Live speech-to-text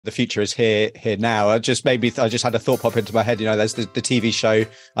the future is here now. I just had a thought pop into my head. There's the TV show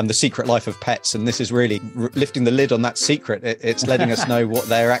The Secret Life of Pets, and this is really lifting the lid on that secret. It's letting us know what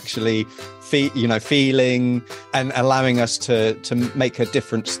they're actually feeling, and allowing us to make a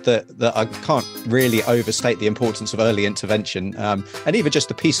difference that I can't really overstate the importance of early intervention, and even just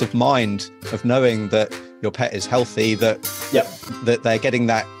the peace of mind of knowing that your pet is healthy, that they're getting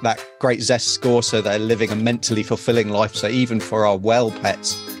that great zest score, so they're living a mentally fulfilling life. So even for our well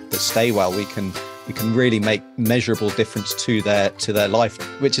pets that stay well, we can really make measurable difference to their life,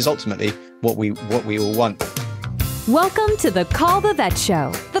 which is ultimately what we all want. Welcome to the Call the Vet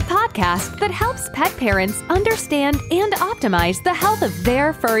Show, the podcast that helps pet parents understand and optimize the health of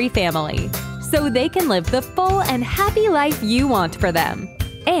their furry family, so they can live the full and happy life you want for them.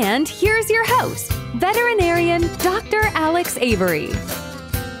 And here's your host, veterinarian Dr. Alex Avery.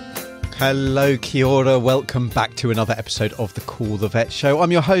 Hello, kia ora. Welcome back to another episode of the Call the Vet Show.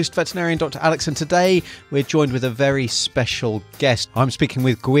 I'm your host, veterinarian Dr. Alex, and today we're joined with a very special guest. I'm speaking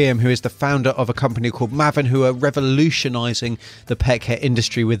with Guilherme, who is the founder of a company called Maven, who are revolutionizing the pet care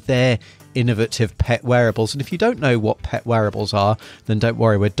industry with their innovative pet wearables. And if you don't know what pet wearables are, then don't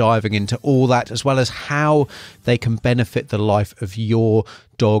worry, we're diving into all that, as well as how they can benefit the life of your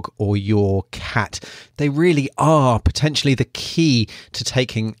dog or your cat. They really are potentially the key to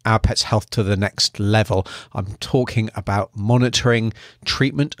taking our pet's health to the next level. I'm talking about monitoring,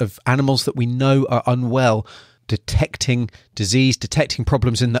 treatment of animals that we know are unwell, detecting disease, detecting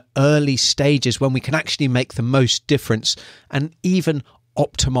problems in the early stages when we can actually make the most difference, and even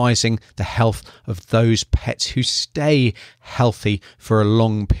optimizing the health of those pets who stay healthy for a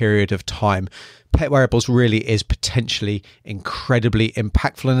long period of time. Pet wearables really is potentially incredibly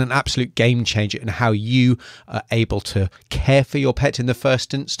impactful and an absolute game changer in how you are able to care for your pet in the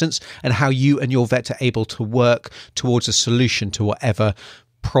first instance, and how you and your vet are able to work towards a solution to whatever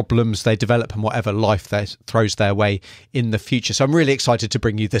problems they develop and whatever life throws their way in the future. So I'm really excited to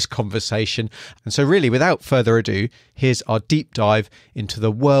bring you this conversation. And so really, without further ado, here's our deep dive into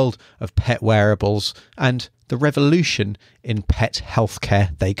the world of pet wearables and the revolution in pet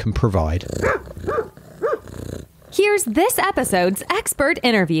healthcare they can provide. Here's this episode's expert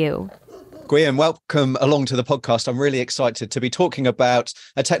interview. Guilherme, welcome along to the podcast. I'm really excited to be talking about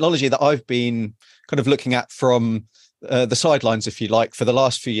a technology that I've been kind of looking at from the sidelines, if you like, for the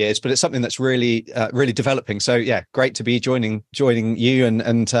last few years, but it's something that's really developing. So yeah, great to be joining you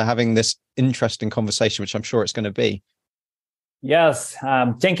and having this interesting conversation, which I'm sure it's going to be. Yes,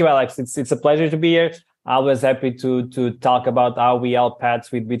 thank you, Alex. It's a pleasure to be here. Always happy to talk about how we help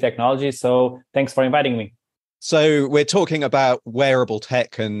pets with technology. So thanks for inviting me. So we're talking about wearable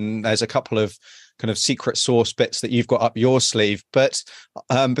tech, and there's a couple of kind of secret sauce bits that you've got up your sleeve. But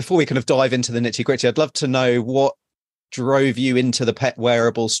before we kind of dive into the nitty gritty, I'd love to know what drove you into the pet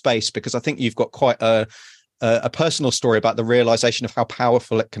wearable space, because I think you've got quite a personal story about the realization of how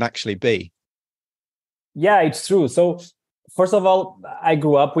powerful it can actually be. Yeah, it's true. So first of all, I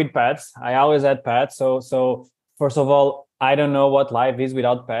grew up with pets. I always had pets. So first of all, I don't know what life is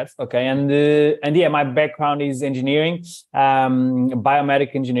without pets. Okay. And yeah, my background is engineering,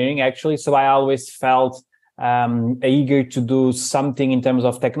 biomedical engineering, actually. So I always felt eager to do something in terms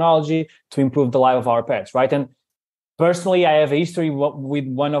of technology to improve the life of our pets, right? And personally, I have a history with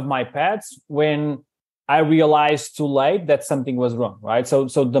one of my pets when I realized too late that something was wrong, right? So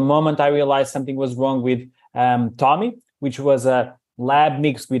the moment I realized something was wrong with Tommy, which was a lab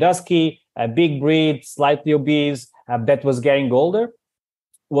mixed with husky, a big breed, slightly obese, that was getting older,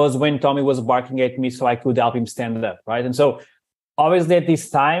 was when Tommy was barking at me so I could help him stand up, right? And so obviously at this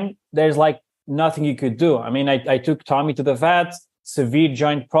time, there's like nothing you could do. I mean, I took Tommy to the vet, severe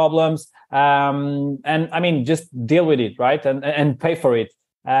joint problems, and I mean, just deal with it, right? And pay for it.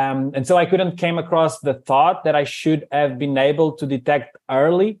 And so I couldn't came across the thought that I should have been able to detect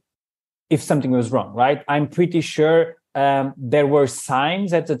early if something was wrong, right? I'm pretty sure there were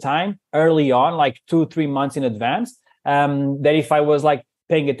signs at the time early on, like 2-3 months in advance, that if I was like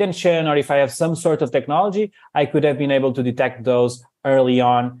paying attention, or if I have some sort of technology, I could have been able to detect those early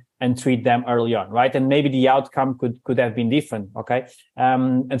on and treat them early on, right? And maybe the outcome could have been different, okay?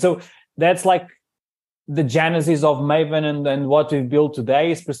 And so that's like the genesis of Maven, and what we've built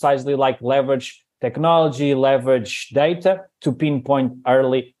today is precisely like leverage technology, leverage data to pinpoint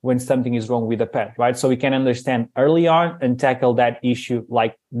early when something is wrong with a pet, right? So we can understand early on and tackle that issue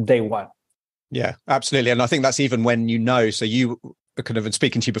like day one. Yeah, absolutely. And I think that's even when so you kind of,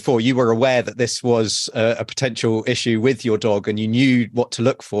 speaking to you before, you were aware that this was a potential issue with your dog and you knew what to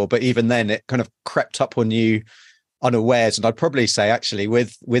look for, but even then it kind of crept up on you unawares. And I'd probably say, actually,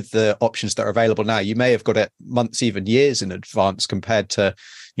 with the options that are available now, you may have got it months, even years in advance compared to,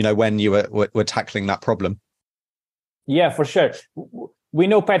 when you were tackling that problem. Yeah, for sure. We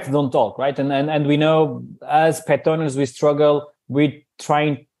know pets don't talk, right? And we know as pet owners, we struggle with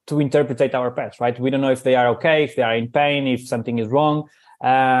trying to interpret our pets, right? We don't know if they are okay, if they are in pain, if something is wrong.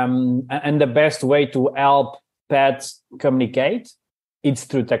 And the best way to help pets communicate, it's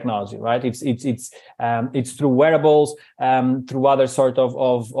through technology, right? It's through wearables, through other sort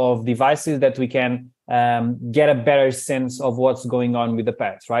of devices that we can get a better sense of what's going on with the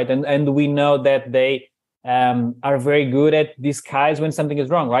pets, right? And we know that they are very good at disguise when something is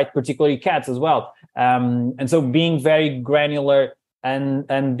wrong, right? Particularly cats as well. And so being very granular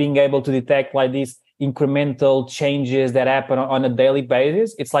and being able to detect like these incremental changes that happen on a daily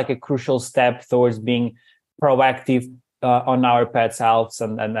basis, it's like a crucial step towards being proactive on our pets' health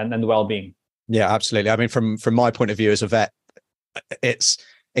and well-being. Yeah, absolutely. I mean, from my point of view as a vet, it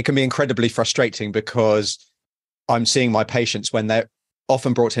can be incredibly frustrating because I'm seeing my patients when they're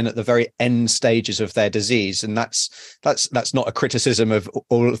often brought in at the very end stages of their disease, and that's not a criticism of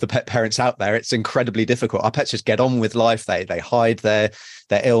all of the pet parents out there. It's incredibly difficult. Our pets just get on with life. They hide their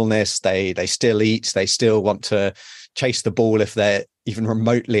illness. They still eat. They still want to chase the ball if they're even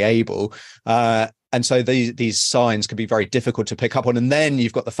remotely able. And so these signs can be very difficult to pick up on. And then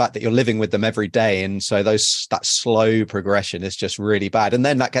you've got the fact that you're living with them every day, and so that slow progression is just really bad. And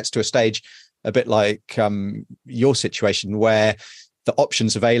then that gets to a stage a bit like your situation, where the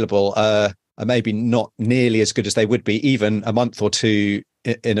options available are maybe not nearly as good as they would be even a month or two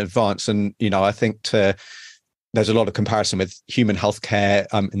in advance. And, I think there's a lot of comparison with human healthcare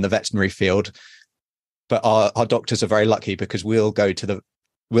in the veterinary field, but our doctors are very lucky because we'll go to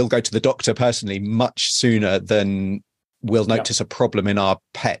the doctor personally much sooner than we'll notice a problem in our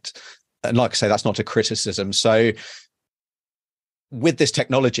pet. And like I say, that's not a criticism. So with this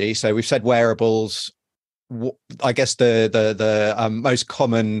technology, so we've said wearables, I guess the most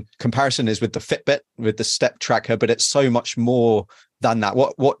common comparison is with the Fitbit, with the step tracker, but it's so much more than that.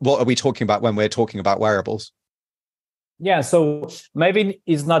 What are we talking about when we're talking about wearables? Yeah, so maybe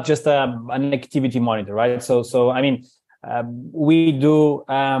it's not just an activity monitor, right? So I mean, we do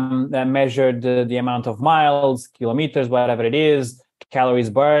measure the amount of miles, kilometers, whatever it is, calories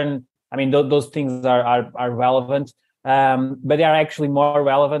burned. I mean, those things are relevant, but they are actually more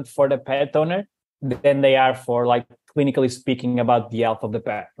relevant for the pet owner than they are for, like, clinically speaking about the health of the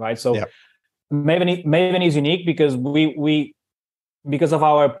pet, right? So Maven is unique because we because of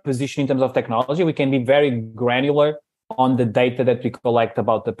our position in terms of technology, we can be very granular on the data that we collect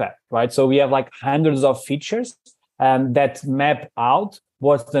about the pet, right? So we have like hundreds of features that map out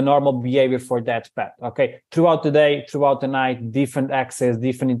what's the normal behavior for that pet. Okay, throughout the day, throughout the night, different access,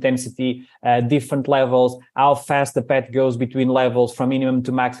 different intensity, different levels, how fast the pet goes between levels from minimum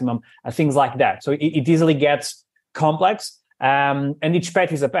to maximum, things like that. So it easily gets complex, and each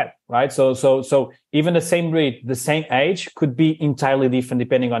pet is a pet, right? So even the same breed, the same age could be entirely different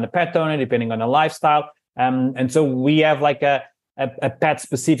depending on the pet owner, depending on the lifestyle. And so we have like a pet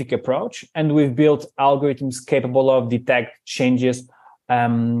specific approach, and we've built algorithms capable of detect changes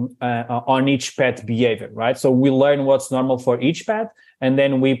on each pet behavior, right? So we learn what's normal for each pet, and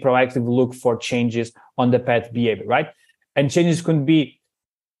then we proactively look for changes on the pet behavior, right? And changes could be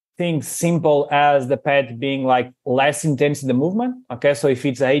things simple as the pet being like less intense in the movement. Okay, so if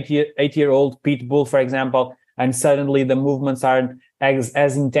it's an 8-year-old pit bull, for example, and suddenly the movements aren't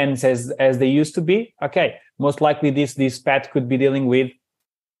as intense as they used to be, okay, most likely this pet could be dealing with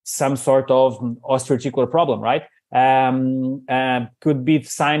some sort of osteoarticular problem, right? Could be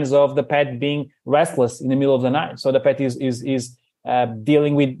signs of the pet being restless in the middle of the night. So the pet is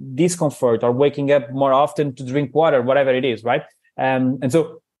dealing with discomfort or waking up more often to drink water, whatever it is, right? And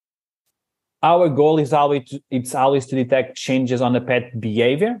so our goal is always to detect changes on the pet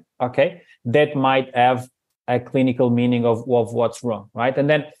behavior, okay, that might have a clinical meaning of what's wrong, right? And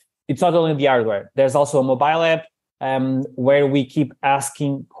then it's not only the hardware. There's also a mobile app where we keep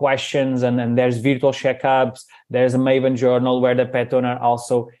asking questions, and then there's virtual checkups. There's a Maven journal where the pet owner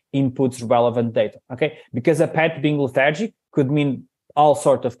also inputs relevant data, okay? Because a pet being lethargic could mean all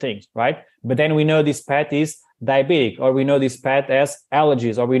sorts of things, right? But then we know this pet is diabetic, or we know this pet has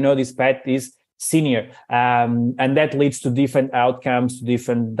allergies, or we know this pet is senior, and that leads to different outcomes, to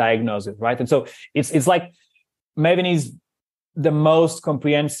different diagnoses, right? And so it's like Maven is the most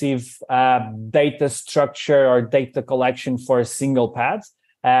comprehensive data structure or data collection for a single pet,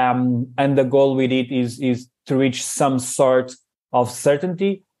 and the goal with it is to reach some sort of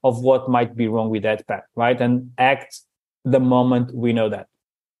certainty of what might be wrong with that pet, right? And act the moment we know that.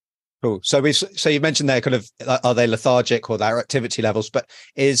 Cool. So you mentioned there kind of, are they lethargic or their activity levels, but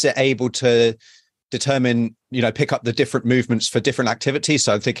is it able to determine, pick up the different movements for different activities?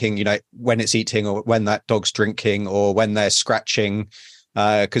 So I'm thinking, when it's eating or when that dog's drinking or when they're scratching,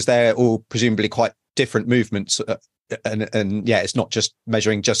 because they're all presumably quite different movements. And yeah, it's not just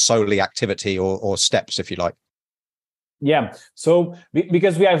measuring just solely activity or steps, if you like. Yeah. So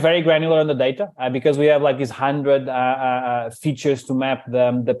because we are very granular on the data, because we have like these 100 features to map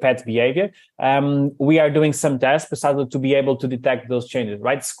the pet's behavior, we are doing some tests precisely to be able to detect those changes,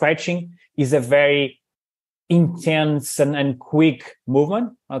 right? Scratching is a very intense and quick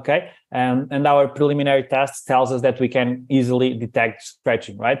movement, okay? And our preliminary test tells us that we can easily detect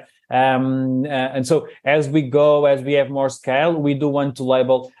scratching, right? And so as we have more scale, we do want to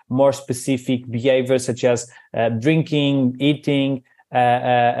label more specific behaviors such as drinking, eating,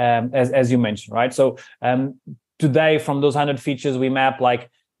 as you mentioned, right? So today, from those 100 features, we map like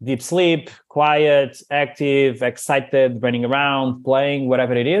deep sleep, quiet, active, excited, running around, playing,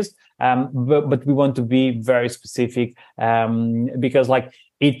 whatever it is. But we want to be very specific because like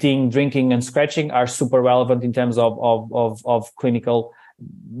eating, drinking, and scratching are super relevant in terms of clinical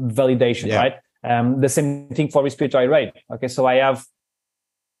validation, right? The same thing for respiratory rate. Okay, so I have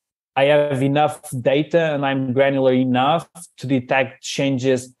enough data and I'm granular enough to detect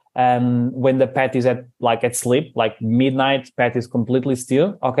changes when the pet is at sleep, like midnight, pet is completely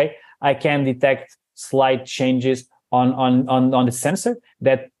still. Okay, I can detect slight changes on the sensor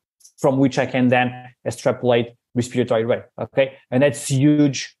from which I can then extrapolate respiratory rate. Okay, and that's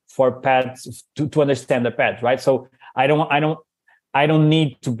huge for pets to understand the pet, right? So I don't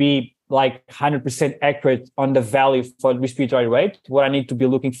need to be like 100% accurate on the value for respiratory rate. What I need to be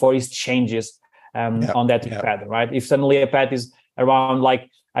looking for is changes on that pet, right? If suddenly a pet is around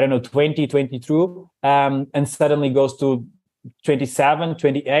 20, 22, and suddenly goes to 27,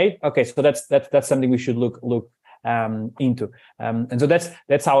 28. Okay, so that's something we should look into. And so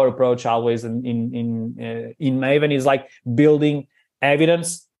that's our approach always in Maven, is like building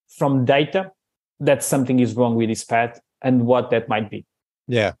evidence from data that something is wrong with this pet and what that might be.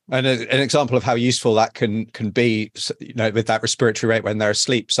 Yeah, and an example of how useful that can be, with that respiratory rate when they're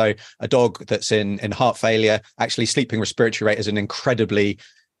asleep. So a dog that's in heart failure, actually sleeping respiratory rate is an incredibly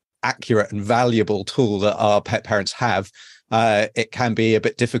accurate and valuable tool that our pet parents have. It can be a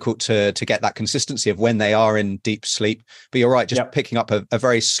bit difficult to get that consistency of when they are in deep sleep. But you're right, just picking up a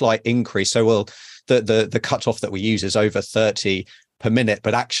very slight increase. So the cutoff that we use is over 30 per minute,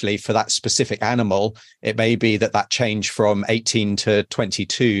 but actually for that specific animal, it may be that change from 18 to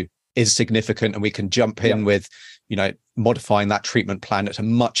 22 is significant, and we can jump in with, modifying that treatment plan at a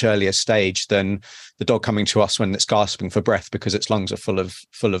much earlier stage than the dog coming to us when it's gasping for breath because its lungs are full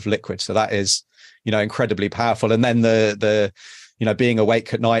of liquid. So that is, incredibly powerful. And then the being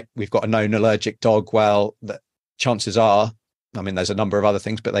awake at night, we've got a known allergic dog. Well, the chances are, there's a number of other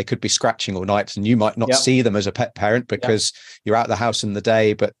things, but they could be scratching all night, and you might not see them as a pet parent because you're out of the house in the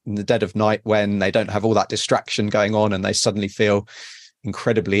day, but in the dead of night when they don't have all that distraction going on and they suddenly feel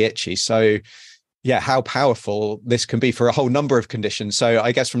incredibly itchy. So yeah, how powerful this can be for a whole number of conditions. So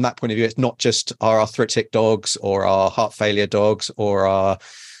I guess from that point of view, it's not just our arthritic dogs or our heart failure dogs or our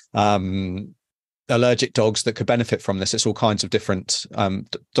allergic dogs that could benefit from this. It's all kinds of different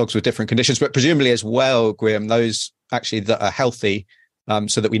dogs with different conditions, but presumably as well, Guillaume, those actually that are healthy,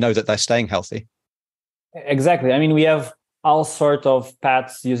 so that we know that they're staying healthy. Exactly. We have all sorts of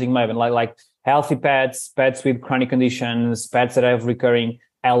pets using Maven, like healthy pets with chronic conditions, pets that have recurring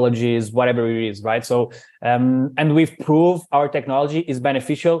allergies, whatever it is, right? So, and we've proved our technology is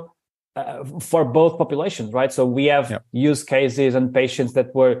beneficial for both populations, right? So we have use cases and patients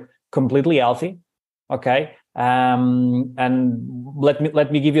that were completely healthy. Okay. And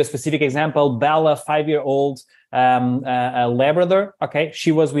let me give you a specific example. Bella, 5-year-old, a Labrador. Okay.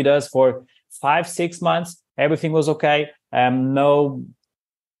 She was with us for 5-6 months. Everything was okay. No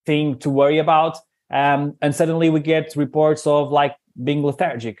thing to worry about. And suddenly we get reports of being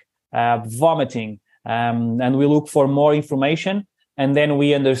lethargic, vomiting. And we look for more information. And then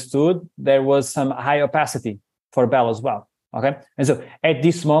we understood there was some high opacity for Bella as well. Okay. And so at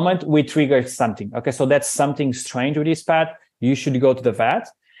this moment, we triggered something. Okay. So that's something strange with this pet. You should go to the vet.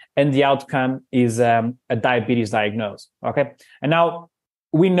 And the outcome is a diabetes diagnosis. Okay. And now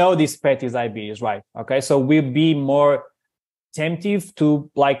we know this pet is diabetes, right? Okay. So we'll be more attentive to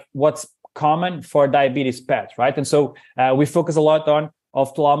what's common for diabetes pets, right? And so we focus a lot on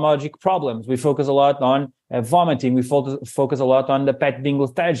ophthalmologic problems. We focus a lot on vomiting. We focus a lot on the pet being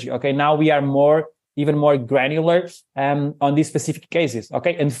lethargic. Okay. Now we are even more granular on these specific cases.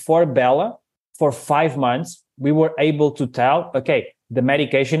 Okay. And for Bella, for 5 months, we were able to tell, okay, the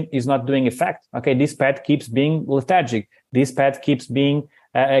medication is not doing effect. Okay, this pet keeps being lethargic. This pet keeps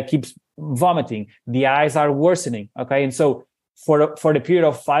keeps vomiting. The eyes are worsening. Okay, and so for the period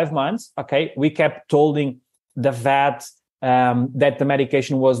of 5 months, okay, we kept telling the vet that the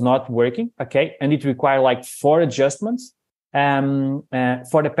medication was not working. Okay, and it required like 4 adjustments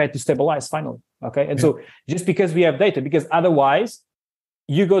for the pet to stabilize finally. Okay, and so just because we have data, because otherwise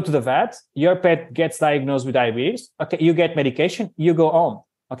you go to the vet, your pet gets diagnosed with diabetes. Okay, you get medication, you go home.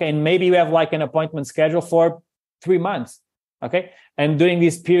 Okay, and maybe you have like an appointment schedule for 3 months. Okay, and during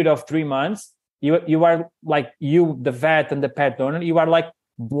this period of 3 months, you are like, the vet and the pet owner, you are like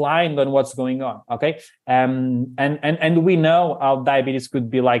blind on what's going on. Okay, and we know how diabetes could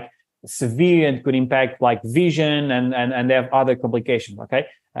be like severe and could impact like vision and they have other complications. Okay,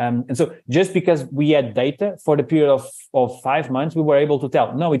 and so just because we had data for the period of 5 months, we were able to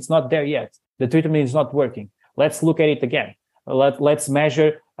tell, no, it's not there yet. The treatment is not working. Let's look at it again. Let's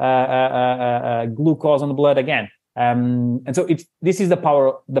measure glucose on the blood again. And so this is the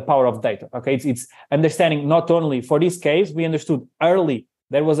power of data. Okay, it's understanding not only for this case, we understood early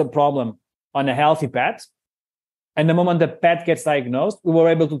there was a problem on a healthy pet. And the moment the pet gets diagnosed, we were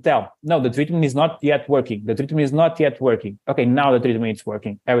able to tell, no, the treatment is not yet working. The treatment is not yet working. Okay, now the treatment is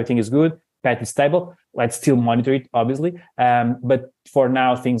working. Everything is good. Pet is stable. Let's still monitor it, obviously. But for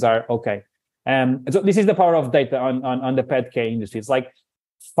now, things are okay. So this is the power of data on the pet care industry. It's like,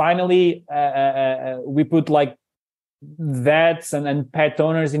 finally, we put like vets and pet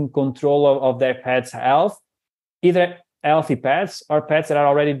owners in control of their pets' health, either healthy pets or pets that are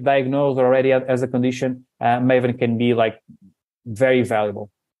already diagnosed or already as a condition. Maven can be like very valuable.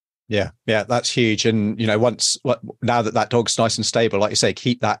 Yeah, that's huge. And now that dog's nice and stable, like you say,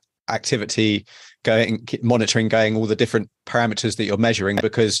 keep that activity going, keep monitoring going, all the different parameters that you're measuring,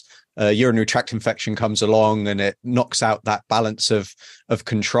 because urinary tract infection comes along and it knocks out that balance of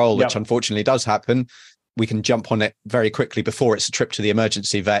control, which unfortunately does happen. We can jump on it very quickly before it's a trip to the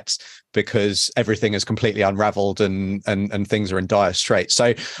emergency vets, because everything is completely unraveled and things are in dire straits.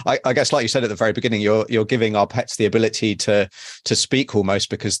 So I guess, like you said at the very beginning, you're giving our pets the ability to speak almost,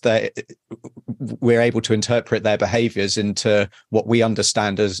 because we're able to interpret their behaviors into what we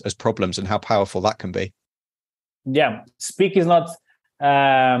understand as problems, and how powerful that can be. Yeah, speak is not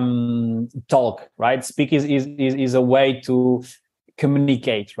talk, right? Speak is a way to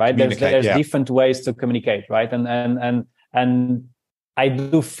communicate, right? There's different ways to communicate, right? And I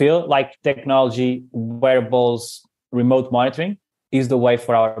do feel like technology, wearables, remote monitoring is the way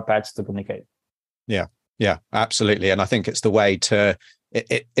for our pets to communicate. Yeah, absolutely. And I think it's the way to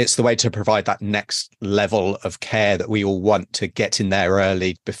it's the way to provide that next level of care that we all want, to get in there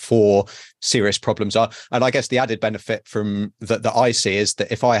early before serious problems are. And I guess the added benefit from that I see is that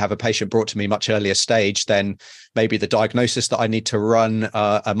if I have a patient brought to me much earlier stage, then maybe the diagnosis that I need to run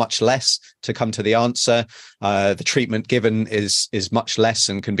are much less to come to the answer. The treatment given is much less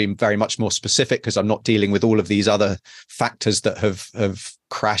and can be very much more specific, because I'm not dealing with all of these other factors that have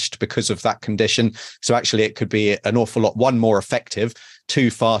crashed because of that condition. So actually it could be an awful lot, 1, more effective, 2,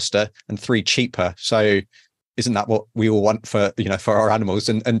 faster, and 3, cheaper. So isn't that what we all want for our animals?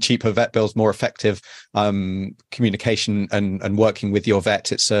 And cheaper vet bills, more effective communication and working with your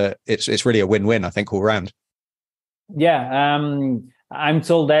vet. It's really a win-win, I think, all round. Yeah, I'm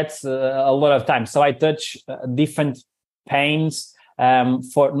told that's a lot of times. So I touch different pains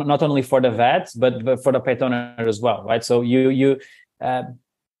for not only for the vets but for the pet owner as well, right? So you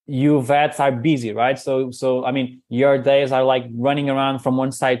vets are busy, right? So I mean, your days are like running around from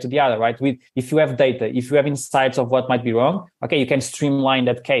one side to the other, right? If you have data, if you have insights of what might be wrong, okay, you can streamline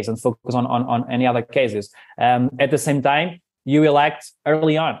that case and focus on any other cases. At the same time, you will act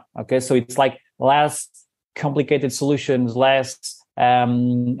early on, okay? So it's like less complicated solutions, less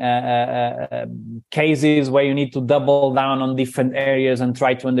cases where you need to double down on different areas and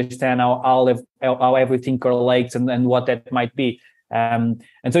try to understand how everything correlates and what that might be. And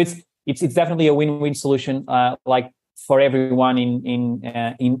so it's definitely a win-win solution, like for everyone in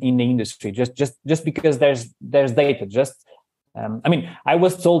the industry. Just because there's data. I mean, I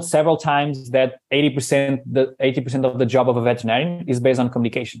was told several times that 80% of the job of a veterinarian is based on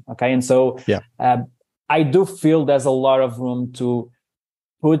communication. Okay, and so I do feel there's a lot of room to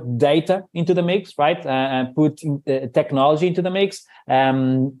put data into the mix, right? And put technology into the mix,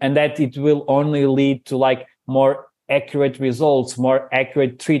 and that it will only lead to like more accurate results, more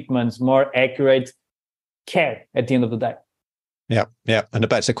accurate treatments, more accurate care at the end of the day. Yeah, and a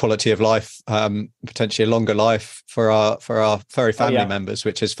better quality of life, potentially a longer life for our furry family members,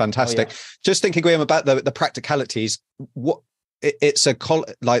 which is fantastic. Just thinking, Guilherme, about the practicalities. What it's a collar,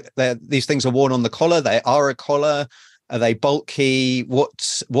 like these things are worn on the collar. They are a collar. Are they bulky?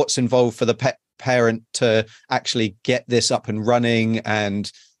 What's involved for the pet parent to actually get this up and running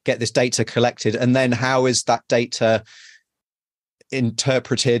and get this data collected? And then how is that data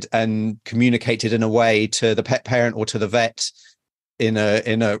interpreted and communicated in a way to the pet parent or to the vet in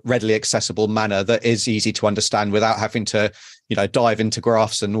a readily accessible manner that is easy to understand without having to, dive into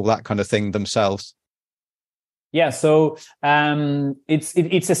graphs and all that kind of thing themselves? Yeah, so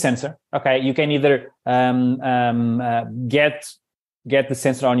it's a sensor. Okay, you can either get the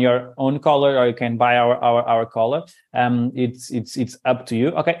sensor on your own collar, or you can buy our collar. It's up to you.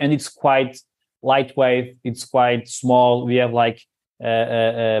 Okay, and it's quite lightweight. It's quite small. We have like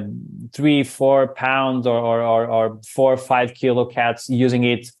 3-4 pounds or 4 or 5 kilo cats using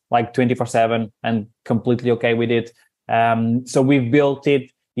it like 24/7 and completely okay with it. So we've built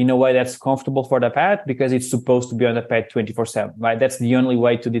it in a way that's comfortable for the pet, because it's supposed to be on the pet 24/7, right? That's the only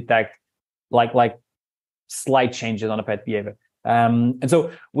way to detect like slight changes on a pet behavior. And so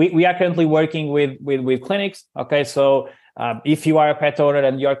we are currently working with clinics. Okay, so if you are a pet owner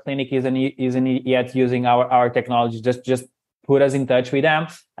and your clinic isn't yet using our technology, just put us in touch with them.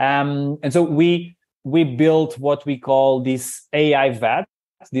 And so we built what we call this AI vet,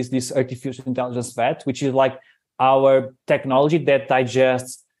 this artificial intelligence vet, which is like our technology that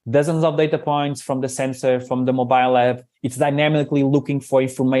digests dozens of data points from the sensor, from the mobile app. It's dynamically looking for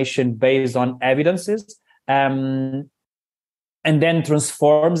information based on evidences, and then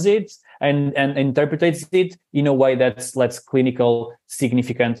transforms it and interprets it in a way that's clinical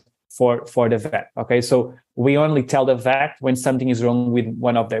significant for the vet. Okay, so we only tell the vet when something is wrong with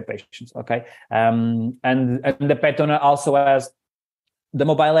one of their patients. Okay, and the pet owner also has the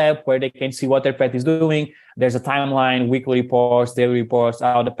mobile app where they can see what their pet is doing. There's a timeline, weekly reports, daily reports,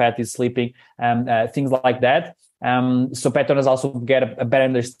 how the pet is sleeping, things like that. So pet owners also get a better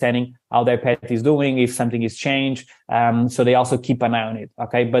understanding how their pet is doing, if something is changed. So they also keep an eye on it.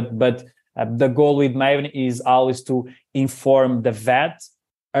 Okay, but the goal with Maven is always to inform the vet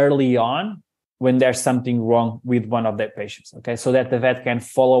early on when there's something wrong with one of their patients. Okay, so that the vet can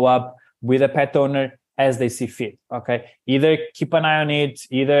follow up with a pet owner as they see fit. Okay, either keep an eye on it,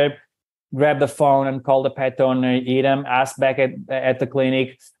 either grab the phone and call the pet owner, either ask back at the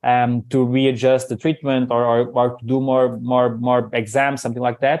clinic to readjust the treatment or to do more exams, something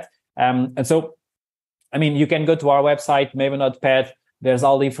like that. And so, I mean, you can go to our website, maven.pet. There's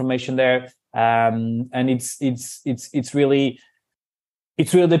all the information there, and it's really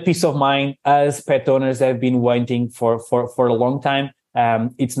the peace of mind as pet owners have been waiting for a long time.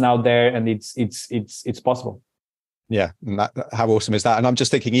 It's now there, and it's possible. Yeah, and how awesome is that? And I'm just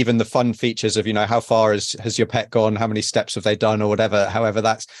thinking, even the fun features of, how far has your pet gone, how many steps have they done, or whatever. However,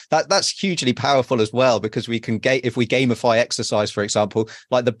 that's hugely powerful as well, because we can if we gamify exercise, for example,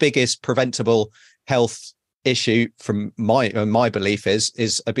 like the biggest preventable health issue from my belief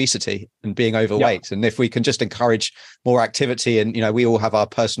is obesity and being overweight. Yeah. And if we can just encourage more activity, and we all have our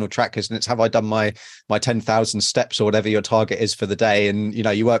personal trackers, and it's, have I done my 10,000 steps or whatever your target is for the day, and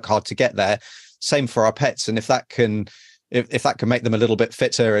you work hard to get there. Same for our pets. And if that can make them a little bit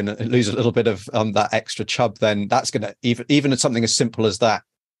fitter and lose a little bit of that extra chub, then that's going to, even something as simple as that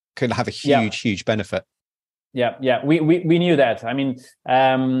can have a huge benefit. Yeah. We knew that. I mean,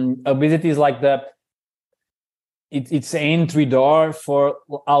 obesity is like it's an entry door for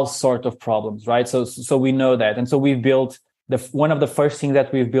all sorts of problems, right? So we know that. And so we've built one of the first things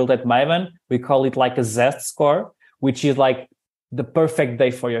that we've built at Maven, we call it like a Zest score, which is like the perfect day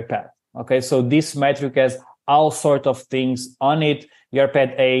for your pet. Okay, so this metric has all sorts of things on it: your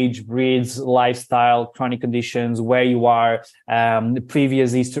pet age, breeds, lifestyle, chronic conditions, where you are,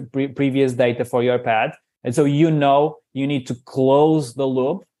 previous data for your pet. And so you need to close the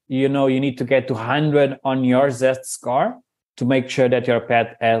loop. You need to get to 100 on your Zest score to make sure that your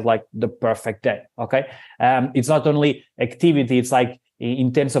pet has like the perfect day. Okay, it's not only activity; it's like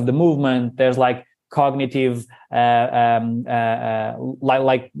in terms of the movement. There's like cognitive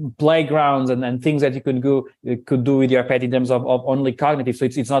like playgrounds and things that you could do with your pet in terms of only cognitive. So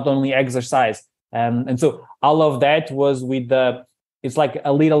it's not only exercise, and so all of that was it's like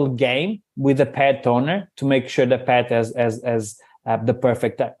a little game with the pet owner to make sure the pet has the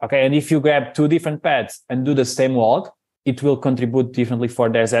perfect time. Okay, and if you grab two different pets and do the same walk, it will contribute differently for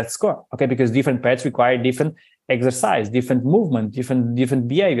their Z score. Okay, because different pets require different exercise, different movement, different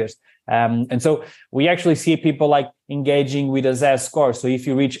behaviors. And so we actually see people like engaging with a Z score. So if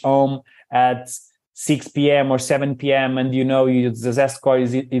you reach home at 6 p.m. or 7 p.m. and the Z score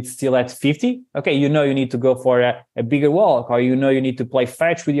it's still at 50, okay, you need to go for a bigger walk, or you need to play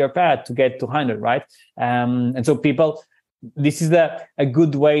fetch with your pet to get to 100, right? And so this is a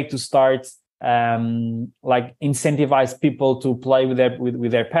good way to start like incentivize people to play with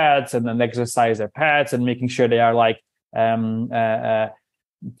their pets and then exercise their pets and making sure they are like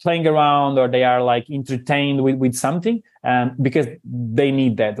playing around or they are like entertained with something, because they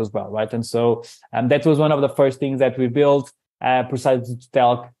need that as well, right? And so that was one of the first things that we built, precisely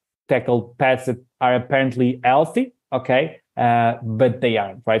to tackle pets that are apparently healthy, okay, but they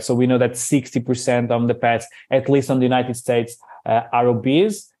aren't, right? So we know that 60% of the pets, at least on the United States, are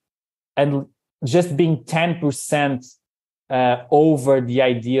obese, and just being 10% over the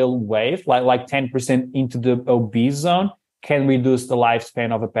ideal weight, like 10% into the obese zone, can reduce the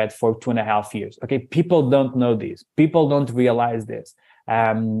lifespan of a pet for 2.5 years. Okay, people don't know this. People don't realize this.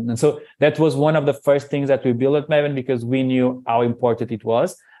 And so that was one of the first things that we built at Maven, because we knew how important it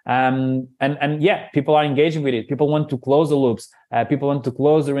was. And yeah, people are engaging with it. People want to close the loops. People want to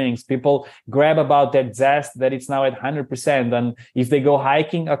close the rings. People grab about that zest that it's now at 100%. And if they go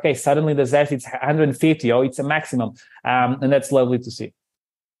hiking, okay, suddenly the zest it's 150. Oh, it's a maximum. And that's lovely to see.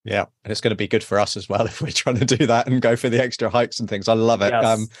 Yeah, and it's going to be good for us as well if we're trying to do that and go for the extra hikes and things. I love it.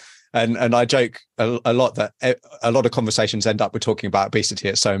 Yes. And I joke a lot that a lot of conversations end up with talking about obesity.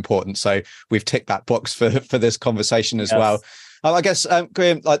 It's so important. So we've ticked that box for this conversation as well. I guess,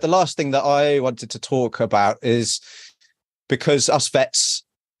 Graham, like the last thing that I wanted to talk about is, because us vets,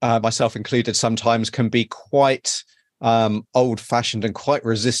 myself included, sometimes can be quite old-fashioned and quite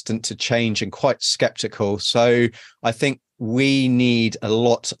resistant to change and quite skeptical. So I think we need a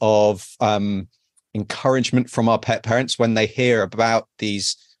lot of encouragement from our pet parents when they hear about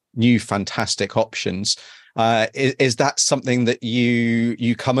these new fantastic options. Is that something that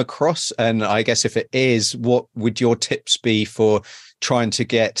you come across? And I guess if it is, what would your tips be for trying to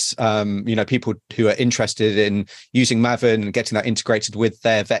get people who are interested in using Maven and getting that integrated with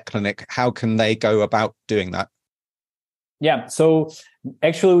their vet clinic? How can they go about doing that? Yeah, so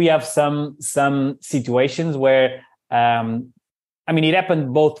actually we have some situations where it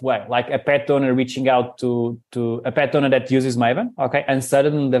happened both ways, like a pet owner reaching out to a pet owner that uses Maven, okay, and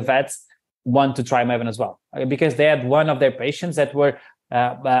suddenly the vets want to try Maven as well, okay? Because they had one of their patients that were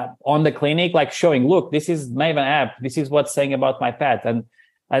on the clinic, like showing, look, this is Maven app, this is what's saying about my pet,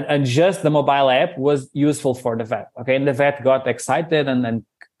 and just the mobile app was useful for the vet, okay, and the vet got excited and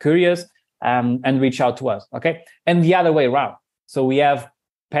curious and reached out to us, okay, and the other way around. So we have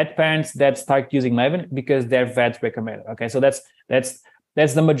pet parents that start using Maven because their vets recommend it. Okay, so that's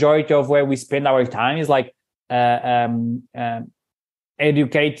the majority of where we spend our time, is like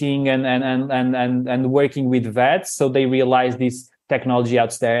educating and working with vets, so they realize this technology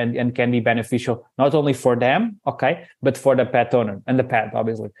out there and can be beneficial not only for them, okay, but for the pet owner and the pet,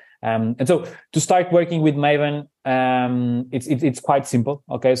 obviously. And so to start working with Maven, it's quite simple.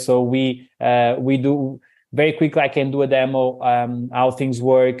 Okay, so we do. Very quickly, I can do a demo, how things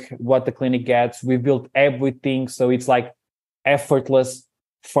work, what the clinic gets. We built everything, so it's like effortless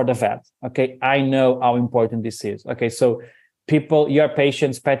for the vet. Okay, I know how important this is. Okay, so your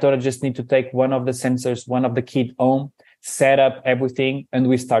patients, pet owner just need to take one of the sensors, one of the kit home, set up everything, and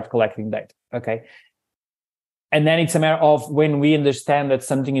we start collecting data. Okay, and then it's a matter of, when we understand that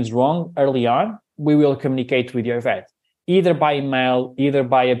something is wrong early on, we will communicate with your vet. Either by email, either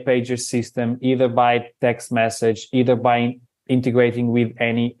by a pager system, either by text message, either by integrating with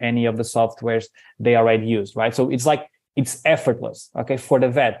any of the softwares they already use, right? So it's effortless, okay, for the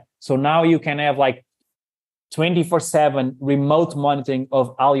vet. So now you can have like 24/7 remote monitoring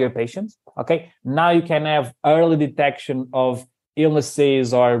of all your patients, okay? Now you can have early detection of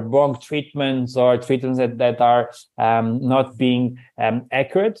illnesses or wrong treatments or treatments that are not being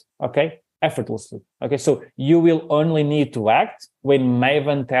accurate, okay? Effortlessly. Okay, so you will only need to act when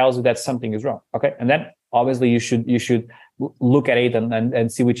Maven tells you that something is wrong. Okay, and then obviously you should look at it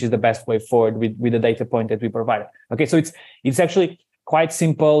and see which is the best way forward with the data point that we provided. Okay, so it's actually quite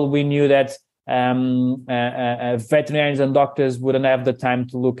simple. We knew that veterinarians and doctors wouldn't have the time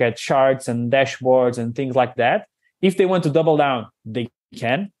to look at charts and dashboards and things like that. If they want to double down, they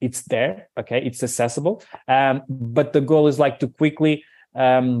can. It's there. Okay, it's accessible. But the goal is like to quickly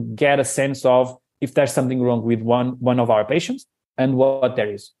get a sense of if there's something wrong with one of our patients and what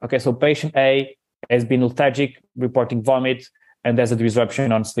there is. Okay, so patient A has been lethargic, reporting vomit, and there's a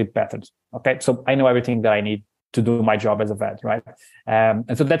disruption on sleep patterns. Okay, so I know everything that I need to do my job as a vet, right?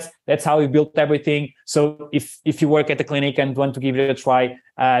 And so that's how we built everything. So if you work at the clinic and want to give it a try,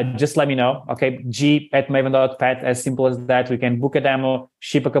 just let me know. Okay, g@maven.pet, as simple as that. We can book a demo,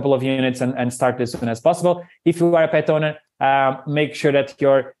 ship a couple of units, and start as soon as possible. If you are a pet owner, make sure that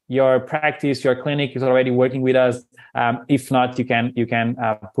your practice, your clinic is already working with us. If not, you can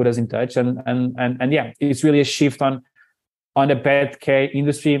put us in touch. And yeah, it's really a shift on the pet care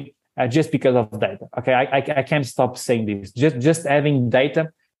industry. just because of data. Okay, I can't stop saying this. Just having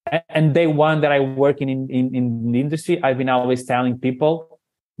data. And day one that I work in the industry, I've been always telling people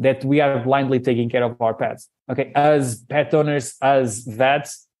that we are blindly taking care of our pets. Okay, as pet owners, as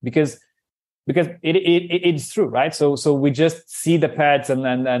vets, because it's true, right? So we just see the pets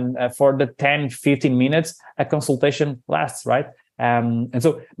and for the 10, 15 minutes, a consultation lasts, right? And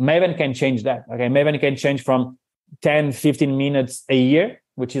so Maven can change that. Okay, Maven can change from 10, 15 minutes a year,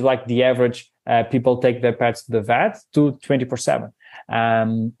 which is like the average people take their pets to the vet, to 24/7.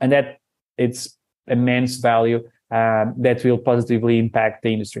 And that it's immense value that will positively impact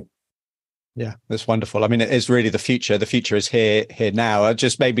the industry. Yeah, that's wonderful. I mean, it is really the future. The future is here now. I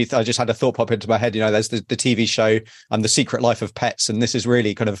just had a thought pop into my head. There's the TV show The Secret Life of Pets, and this is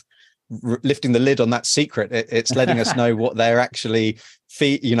really kind of lifting the lid on that secret. It's letting us know what they're actually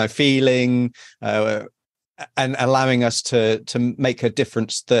feeling, and allowing us to make a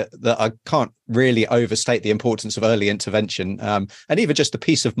difference that I can't really overstate the importance of early intervention, and even just the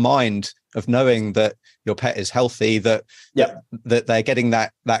peace of mind of knowing that your pet is healthy, that they're getting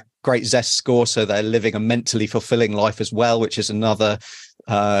that great zest score, so they're living a mentally fulfilling life as well, which is another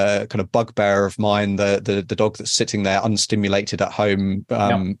kind of bugbear of mine, the dog that's sitting there unstimulated at home,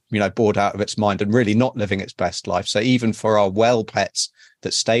 bored out of its mind and really not living its best life. So even for our well pets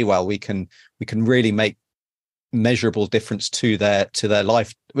that stay well, we can really make measurable difference to their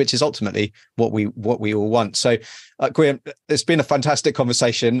life, which is ultimately what we all want. So Guilherme, it's been a fantastic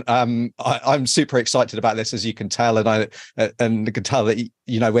conversation. I'm super excited about this, as you can tell, and I can tell that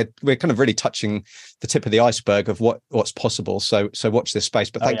we're kind of really touching the tip of the iceberg of what's possible. So watch this space.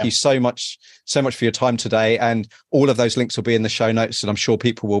 But thank you so much for your time today, and all of those links will be in the show notes, and I'm sure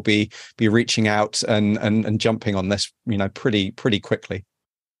people will be reaching out and jumping on this pretty quickly.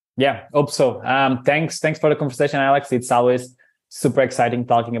 Yeah, hope so. Thanks for the conversation, Alex. It's always super exciting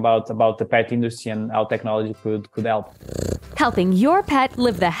talking about the pet industry and how technology could help. Helping your pet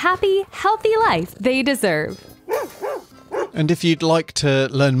live the happy, healthy life they deserve. And if you'd like to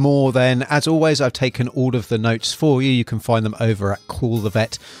learn more, then as always, I've taken all of the notes for you. You can find them over at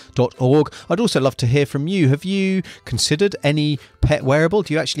callthevet.org. I'd also love to hear from you. Have you considered any pet wearable?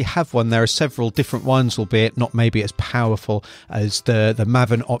 Do you actually have one? There are several different ones, albeit not maybe as powerful as the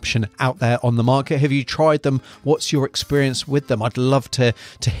Maven option out there on the market. Have you tried them? What's your experience with them? I'd love to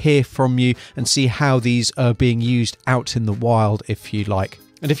hear from you and see how these are being used out in the wild, if you like.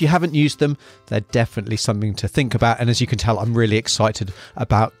 And if you haven't used them, they're definitely something to think about. And as you can tell, I'm really excited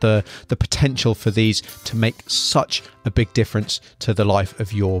about the potential for these to make such a big difference to the life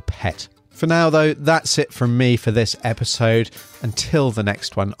of your pet. For now, though, that's it from me for this episode. Until the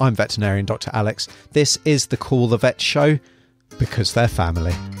next one, I'm veterinarian Dr. Alex. This is the Call the Vet Show, because they're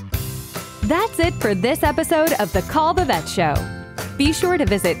family. That's it for this episode of the Call the Vet Show. Be sure to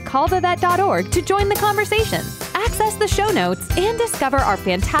visit callthevet.org to join the conversation, access the show notes, and discover our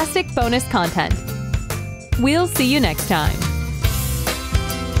fantastic bonus content. We'll see you next time.